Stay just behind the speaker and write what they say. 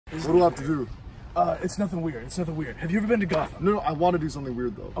What do I have to do? It's nothing weird. It's nothing weird. Have you ever been to Gotham? No, I want to do something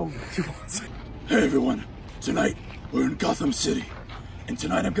weird though. Oh, you want? Hey everyone, tonight we're in Gotham City, and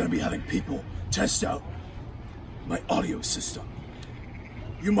tonight I'm going to be having people test out my audio system.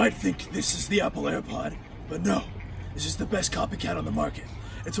 You might think this is the Apple Airpod, but no, this is the best copycat on the market.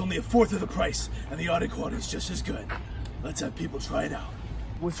 It's only a fourth of the price, and the audio quality is just as good. Let's have people try it out.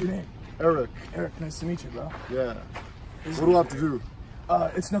 What's your name? Eric. Eric, nice to meet you, bro. Yeah. What do I have to do?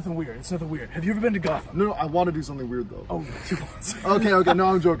 It's nothing weird. It's nothing weird. Have you ever been to Gotham? No, I want to do something weird though. Oh, you want? Okay, no,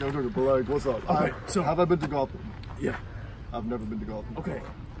 I'm joking, but like, what's up? Okay, so have I been to Gotham? Yeah. I've never been to Gotham. Okay.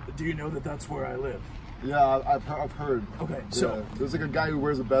 Do you know that that's where I live? Yeah, I've heard. Okay, so yeah. There's like a guy who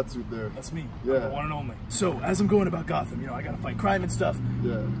wears a bat suit there. That's me. Yeah. I'm the one and only. So as I'm going about Gotham, I gotta fight crime and stuff.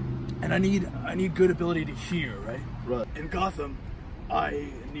 Yeah. And I need good ability to hear, right? Right. In Gotham, I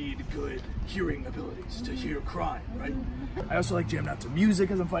need good hearing abilities to hear crime, right? I also like jamming out to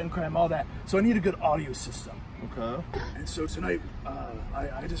music as I'm fighting crime, all that. So I need a good audio system. Okay. And so tonight,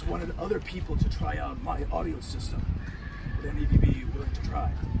 I just wanted other people to try out my audio system. Would any of you be willing to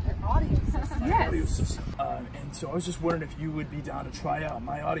try? Your audio system? My Yes. audio system. And so I was just wondering if you would be down to try out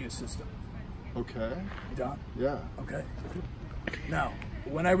my audio system. Okay. You down? Yeah. Okay. Now,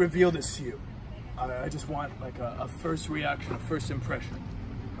 when I reveal this to you, I just want like a first reaction, a first impression.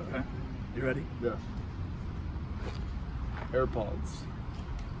 Okay? You ready? Yeah. Airpods.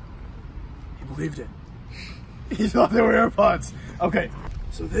 He believed it. He thought they were AirPods. Okay.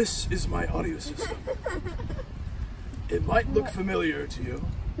 So this is my audio system. It might look familiar to you.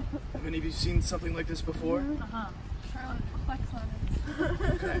 Have any of you seen something like this before? Uh-huh. Flex on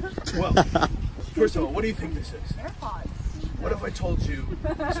it. Okay. Well, first of all, what do you think this is? AirPods. What if I told you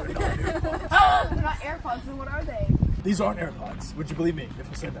these are not AirPods? They're not AirPods, then what are they? These aren't AirPods. Would you believe me if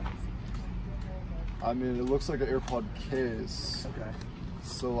I said that? I mean, it looks like an AirPod case. Okay.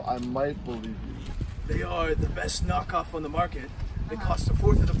 So I might believe you. They are the best knockoff on the market. They cost a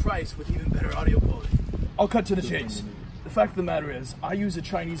fourth of the price with even better audio quality. I'll cut to the chase. The fact of the matter is, I use a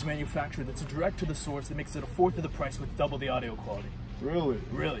Chinese manufacturer that's direct to the source that makes it a fourth of the price with double the audio quality. Really?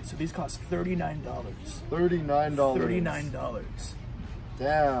 Really? So these cost $39. $39. $39.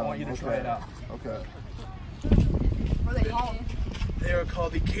 Damn. I want you to try it out. Okay. What are they called? They are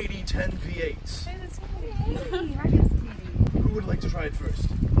called the KD10 V8s. Hey, that's Katie. Hi, yes, Katie. Who would like to try it first?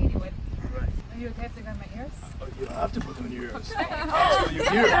 Katie would. Right. Are you okay if they go in my ears? Oh, you don't have to put them in your ears. Actually, you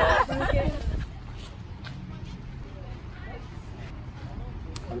hear it. Okay.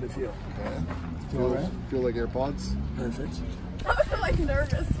 How do they feel? Okay. Feel like AirPods? Perfect. I feel like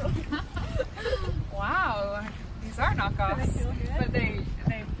nervous. Wow, these are knockoffs, They feel good? but they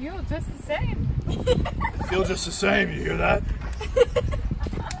feel just the same. They feel just the same, you hear that?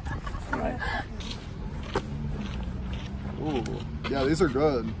 Right. Ooh. Yeah, these are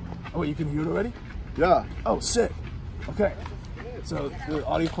good. Oh, you can hear it already? Yeah. Oh, sick. Okay. So the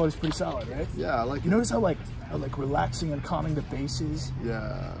audio quality is pretty solid, right? Yeah, I like You notice how like relaxing and calming the bass is?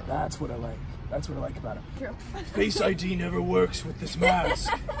 Yeah. That's what I like. That's what I like about it. True. Face ID never works with this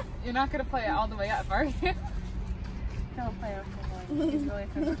mask. You're not gonna play it all the way up, are you? Don't play with me. He's really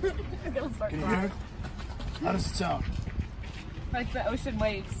sensitive. I'm gonna start Can you hear crying. it? How does it sound? Like the ocean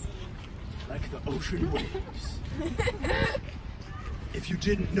waves. Like the ocean waves. If you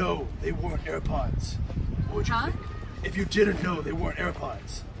didn't know they weren't AirPods, what would you think? If you didn't know they weren't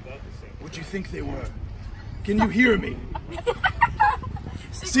AirPods, would you think they were? Can you hear me?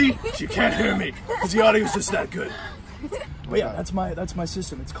 See, she can't hear me because the audio's just that good. But yeah, that's my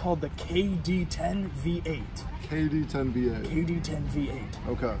system. It's called the KD10 V8. KD10 V8. KD10 V8.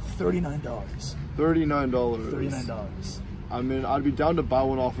 Okay. $39. $39. $39. I mean, I'd be down to buy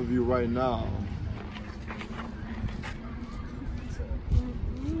one off of you right now.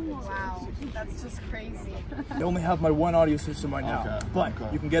 Wow, that's just crazy. I only have my one audio system right now, Okay, but okay.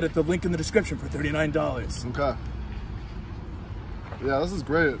 you can get it the link in the description for $39. Okay. Yeah, this is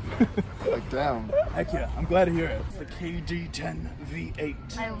great. Like, damn. Heck yeah, I'm glad to hear it. It's the KD10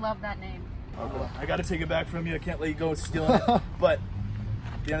 V8. I love that name. I gotta take it back from you. I can't let you go stealing it. But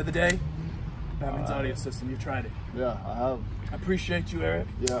at the end of the day, Batman's audio system. You've tried it. Yeah, I have. I appreciate you, Eric.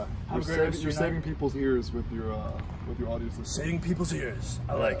 Yeah. Have a great rest of You're your night. saving people's ears with your audio system. Saving people's ears.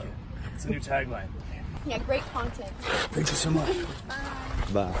 I like it. It's a new tagline. Yeah, great content. Thank you so much.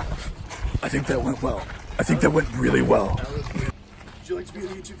 Bye. I think that went well. I think that went really well. Would you like to be in a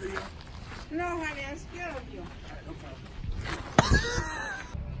YouTube video? No, honey, I'm scared of you. Alright, no problem.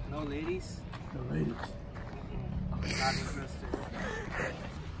 No ladies? No ladies. Not interested.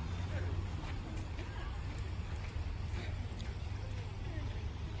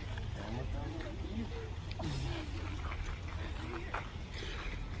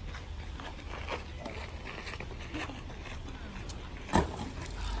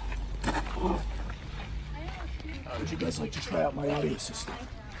 Would you guys like to try out my audio system?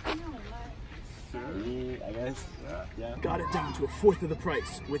 I guess. Yeah. Got it down to 1/4 of the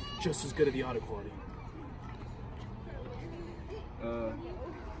price with just as good of the audio quality.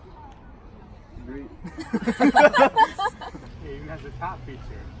 Great. It even has a top feature.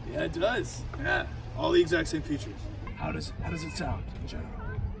 Yeah, it does. Yeah, all the exact same features. How does it sound in general?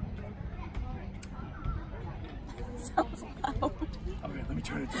 Sounds loud. Okay, let me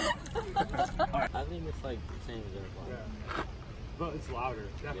turn it down. All right. I think it's like the same as Airpods. Yeah. But it's louder.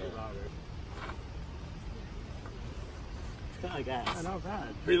 Definitely louder. It's kind of like ass. Not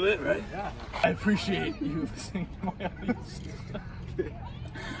bad. Pretty lit, right? Yeah. I appreciate you listening to my audio system.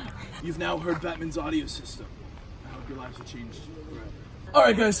 You've now heard Batman's audio system. I hope your lives have changed forever.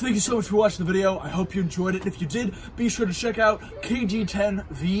 Alright guys, thank you so much for watching the video. I hope you enjoyed it. If you did, be sure to check out KD10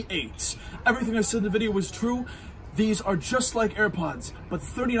 V8. Everything I said in the video was true. These are just like AirPods, but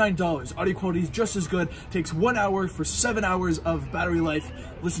 $39. Audio quality is just as good. Takes 1 hour for 7 hours of battery life.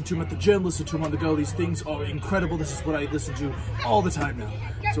 Listen to them at the gym, listen to them on the go. These things are incredible. This is what I listen to all the time now.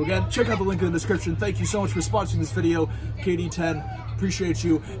 So again, check out the link in the description. Thank you so much for sponsoring this video, KD10. Appreciate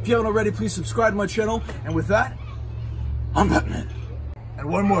you. If you haven't already, please subscribe to my channel. And with that, I'm Batman. And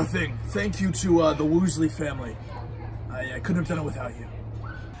one more thing. Thank you to the Woosley family. I couldn't have done it without you.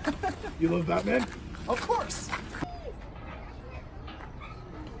 You love Batman? Of course.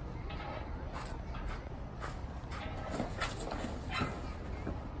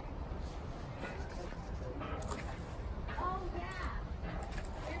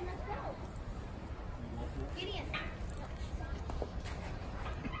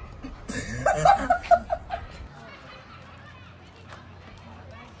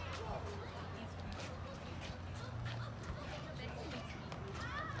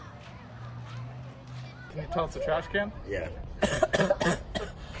 Can you tell it's a trash can? Yeah.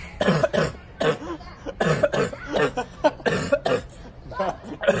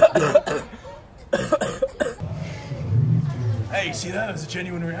 Hey, you see that? That was a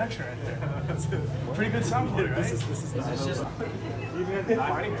genuine reaction right there. Pretty good sound quality, right? This is nice.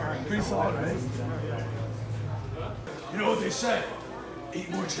 Pretty solid, right? You know what they say? Eat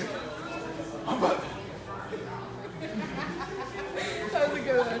more chicken. I'm Batman. That was a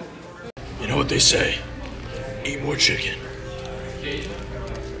good one. You know what they say? Eat more chicken.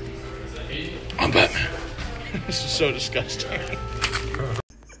 I'm Batman. This is so disgusting.